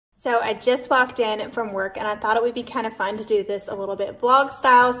So I just walked in from work and I thought it would be kind of fun to do this a little bit vlog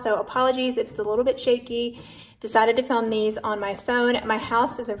style. So apologies if it's a little bit shaky. Decided to film these on my phone. My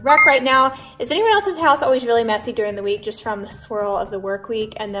house is a wreck right now. Is anyone else's house always really messy during the week just from the swirl of the work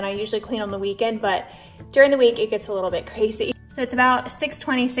week? And then I usually clean on the weekend, but during the week it gets a little bit crazy. So it's about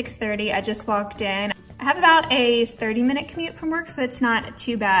 6:20, 6:30. I just walked in. I have about a 30-minute commute from work, so it's not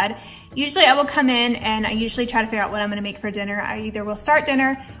too bad. Usually I will come in and I usually try to figure out what I'm gonna make for dinner. I either will start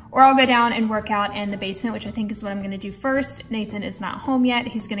dinner or I'll go down and work out in the basement, which I think is what I'm gonna do first. Nathan is not home yet.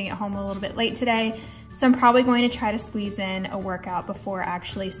 He's gonna get home a little bit late today. So I'm probably going to try to squeeze in a workout before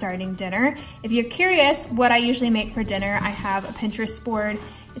actually starting dinner. If you're curious what I usually make for dinner, I have a Pinterest board.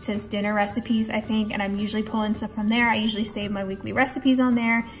 It says dinner recipes, I think, and I'm usually pulling stuff from there. I usually save my weekly recipes on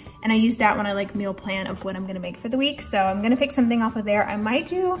there, and I use that when I like meal plan of what I'm gonna make for the week. So I'm gonna pick something off of there. I might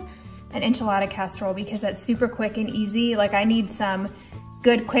do an enchilada casserole because that's super quick and easy. Like I need some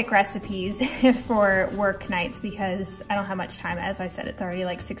good quick recipes for work nights because I don't have much time. As I said, it's already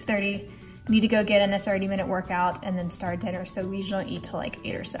like 6:30. I need to go get in a 30-minute workout and then start dinner. So we usually don't eat till like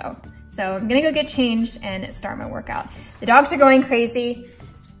 8 or so. So I'm gonna go get changed and start my workout. The dogs are going crazy.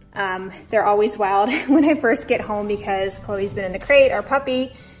 They're always wild when I first get home because Chloe's been in the crate, our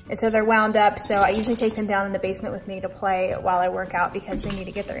puppy, and so they're wound up. So I usually take them down in the basement with me to play while I work out because they need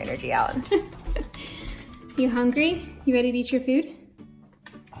to get their energy out. You hungry? You ready to eat your food?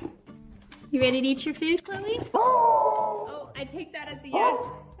 You ready to eat your food, Chloe? Oh, I take that as a yes.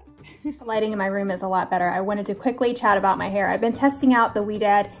 The lighting in my room is a lot better. I wanted to quickly chat about my hair. I've been testing out the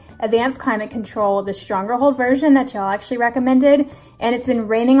Weedad Advanced Climate Control, the stronger hold version that y'all actually recommended. And it's been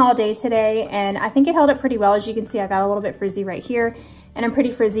raining all day today and I think it held up pretty well. As you can see, I got a little bit frizzy right here and I'm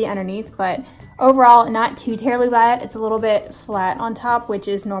pretty frizzy underneath, but overall not too terribly bad. It's a little bit flat on top, which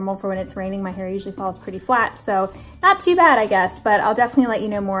is normal for when it's raining. My hair usually falls pretty flat, so not too bad, I guess, but I'll definitely let you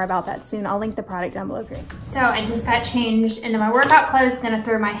know more about that soon. I'll link the product down below for you. So I just got changed into my workout clothes. Gonna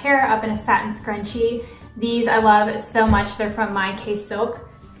throw my hair up in a satin scrunchie. These I love so much. They're from My K Silk.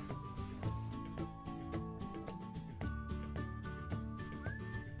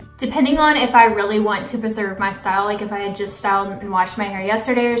 Depending on if I really want to preserve my style, like if I had just styled and washed my hair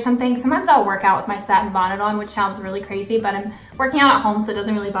yesterday or something, sometimes I'll work out with my satin bonnet on, which sounds really crazy, but I'm working out at home so it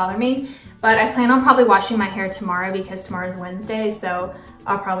doesn't really bother me. But I plan on probably washing my hair tomorrow because tomorrow's Wednesday, so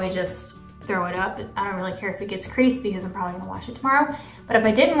I'll probably just throw it up. I don't really care if it gets creased because I'm probably gonna wash it tomorrow. But if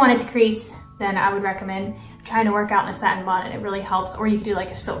I didn't want it to crease, then I would recommend trying to work out in a satin bonnet. It really helps. Or you could do like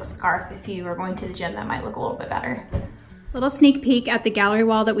a silk scarf if you are going to the gym. That might look a little bit better. Little sneak peek at the gallery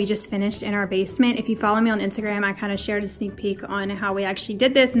wall that we just finished in our basement. If you follow me on Instagram, I kind of shared a sneak peek on how we actually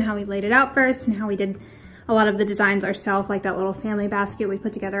did this and how we laid it out first and how we did a lot of the designs ourselves, like that little family basket we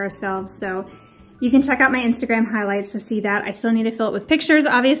put together ourselves. So you can check out my Instagram highlights to see that. I still need to fill it with pictures,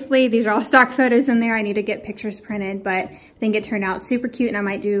 obviously. These are all stock photos in there. I need to get pictures printed, but I think it turned out super cute and I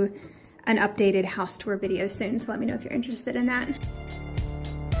might do an updated house tour video soon. So let me know if you're interested in that.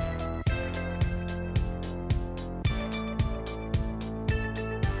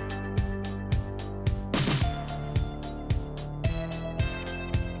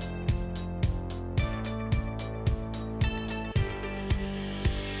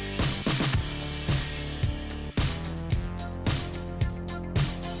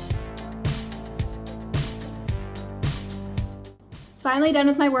 Finally done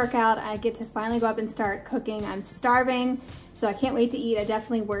with my workout. I get to finally go up and start cooking. I'm starving, so I can't wait to eat. I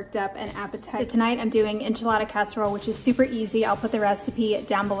definitely worked up an appetite. So tonight I'm doing enchilada casserole, which is super easy. I'll put the recipe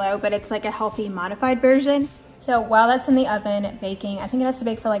down below, but it's like a healthy modified version. So while that's in the oven baking, I think it has to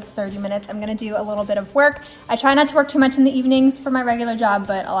bake for like 30 minutes. I'm gonna do a little bit of work. I try not to work too much in the evenings for my regular job,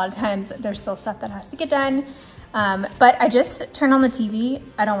 but a lot of times there's still stuff that has to get done. But I just turn on the TV.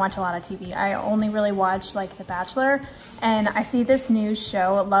 I don't watch a lot of TV. I only really watch like The Bachelor, and I see this new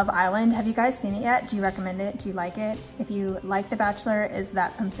show, Love Island. Have you guys seen it yet? Do you recommend it? Do you like it? If you like The Bachelor, is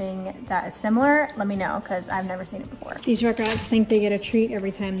that something that is similar? Let me know, because I've never seen it before. These rugrats think they get a treat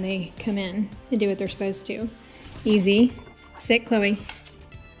every time they come in and do what they're supposed to. Easy. Sit, Chloe.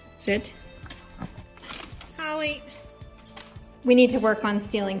 Sit. Holly. We need to work on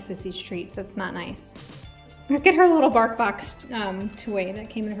stealing Sissy's treats. That's not nice. Look at her little bark box toy that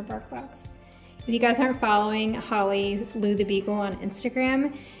came in her bark box. If you guys aren't following Holly Lou the Beagle on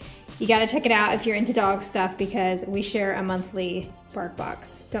Instagram, you gotta check it out if you're into dog stuff because we share a monthly bark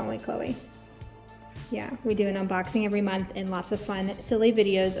box, don't we, Chloe? Yeah, we do an unboxing every month and lots of fun, silly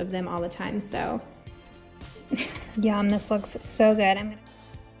videos of them all the time, so. Yum, this looks so good.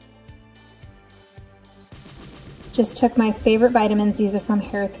 Just took my favorite vitamins. These are from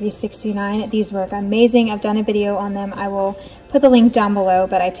Hair 369. These work amazing. I've done a video on them. I will put the link down below,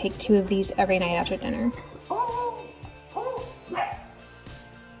 but I take 2 of these every night after dinner.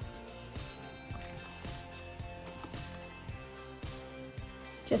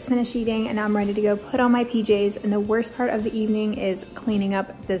 Just finished eating and now I'm ready to go put on my PJs, and the worst part of the evening is cleaning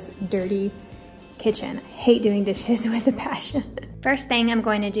up this dirty kitchen. I hate doing dishes with a passion. First thing I'm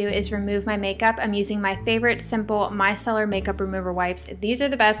going to do is remove my makeup. I'm using my favorite simple micellar makeup remover wipes. These are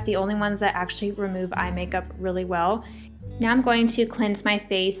the best, the only ones that actually remove eye makeup really well. Now I'm going to cleanse my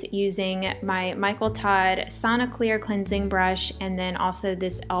face using my Michael Todd Sauna Clear cleansing brush and then also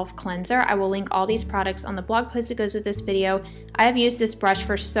this e.l.f. cleanser. I will link all these products on the blog post that goes with this video. I have used this brush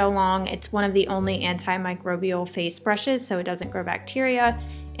for so long. It's one of the only antimicrobial face brushes, so it doesn't grow bacteria,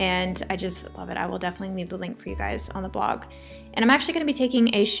 and I just love it. I will definitely leave the link for you guys on the blog. And I'm actually going to be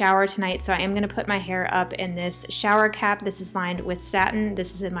taking a shower tonight, so I am going to put my hair up in this shower cap. This is lined with satin.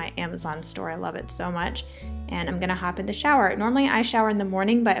 This is in my Amazon store. I love it so much. And I'm going to hop in the shower. Normally I shower in the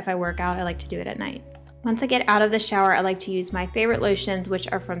morning, but if I work out, I like to do it at night. Once I get out of the shower, I like to use my favorite lotions,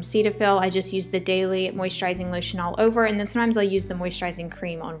 which are from Cetaphil. I just use the daily moisturizing lotion all over, and then sometimes I'll use the moisturizing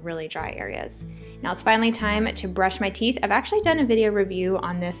cream on really dry areas. Now it's finally time to brush my teeth. I've actually done a video review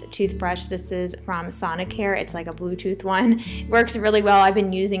on this toothbrush. This is from Sonicare. It's like a Bluetooth one. It works really well. I've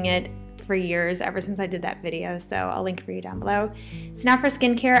been using it for years, ever since I did that video, so I'll link for you down below. So now for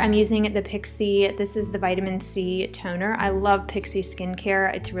skincare, I'm using the Pixi. This is the vitamin C toner. I love Pixi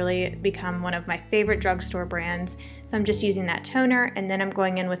skincare. It's really become one of my favorite drugstore brands. So I'm just using that toner, and then I'm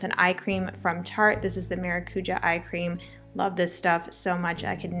going in with an eye cream from Tarte. This is the Maracuja eye cream. Love this stuff so much.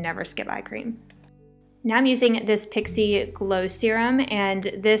 I could never skip eye cream. Now I'm using this Pixi Glow Serum,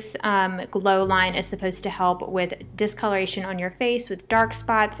 and this glow line is supposed to help with discoloration on your face, with dark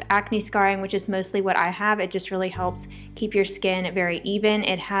spots, acne scarring, which is mostly what I have. It just really helps keep your skin very even.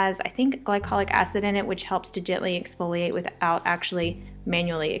 It has, I think, glycolic acid in it, which helps to gently exfoliate without actually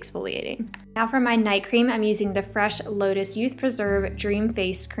manually exfoliating. Now for my night cream, I'm using the Fresh Lotus Youth Preserve Dream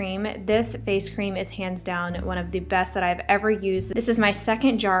Face Cream. This face cream is hands down one of the best that I've ever used. This is my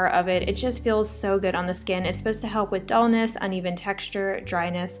second jar of it. It just feels so good on the skin. It's supposed to help with dullness, uneven texture,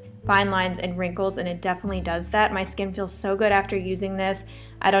 dryness, fine lines, and wrinkles, and it definitely does that. My skin feels so good after using this.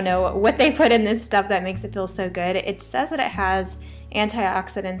 I don't know what they put in this stuff that makes it feel so good. It says that it has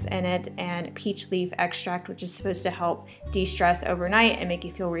antioxidants in it and peach leaf extract, which is supposed to help de-stress overnight and make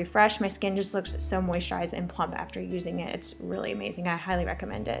you feel refreshed. My skin just looks so moisturized and plump after using it. It's really amazing. I highly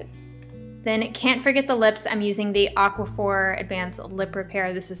recommend it. Then can't forget the lips. I'm using the Aquaphor Advanced Lip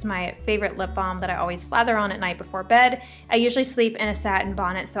Repair. This is my favorite lip balm that I always slather on at night before bed. I usually sleep in a satin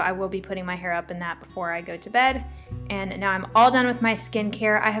bonnet, so I will be putting my hair up in that before I go to bed. And now I'm all done with my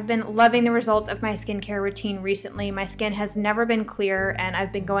skincare. I have been loving the results of my skincare routine recently. My skin has never been clearer, and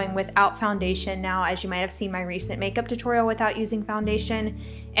I've been going without foundation now, as you might have seen my recent makeup tutorial without using foundation.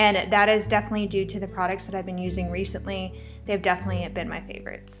 And that is definitely due to the products that I've been using recently. They've definitely been my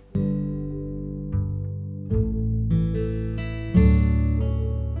favorites.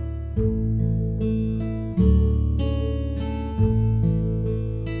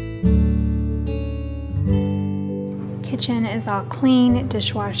 Kitchen is all clean,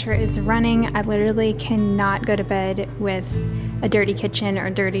 dishwasher is running. I literally cannot go to bed with a dirty kitchen or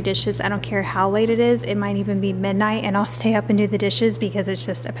dirty dishes. I don't care how late it is. It might even be midnight and I'll stay up and do the dishes because it's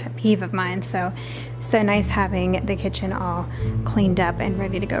just a pet peeve of mine. So nice having the kitchen all cleaned up and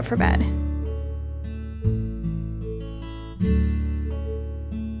ready to go for bed.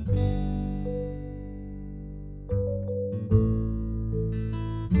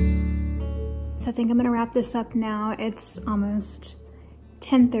 So I think I'm gonna wrap this up now. It's almost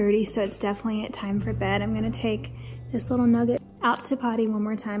 10:30, so it's definitely time for bed. I'm gonna take this little nugget out to potty one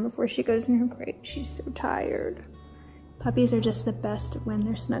more time before she goes in her crate. She's so tired. Puppies are just the best when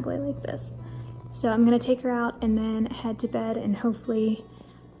they're snuggly like this. So I'm gonna take her out and then head to bed, and hopefully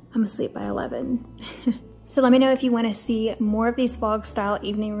I'm asleep by 11. So let me know if you want to see more of these vlog style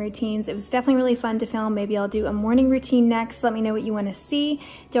evening routines. It was definitely really fun to film. Maybe I'll do a morning routine next. Let me know what you want to see.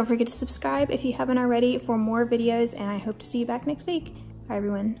 Don't forget to subscribe if you haven't already for more videos, and I hope to see you back next week. Bye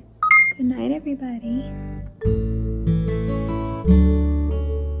everyone. Good night everybody.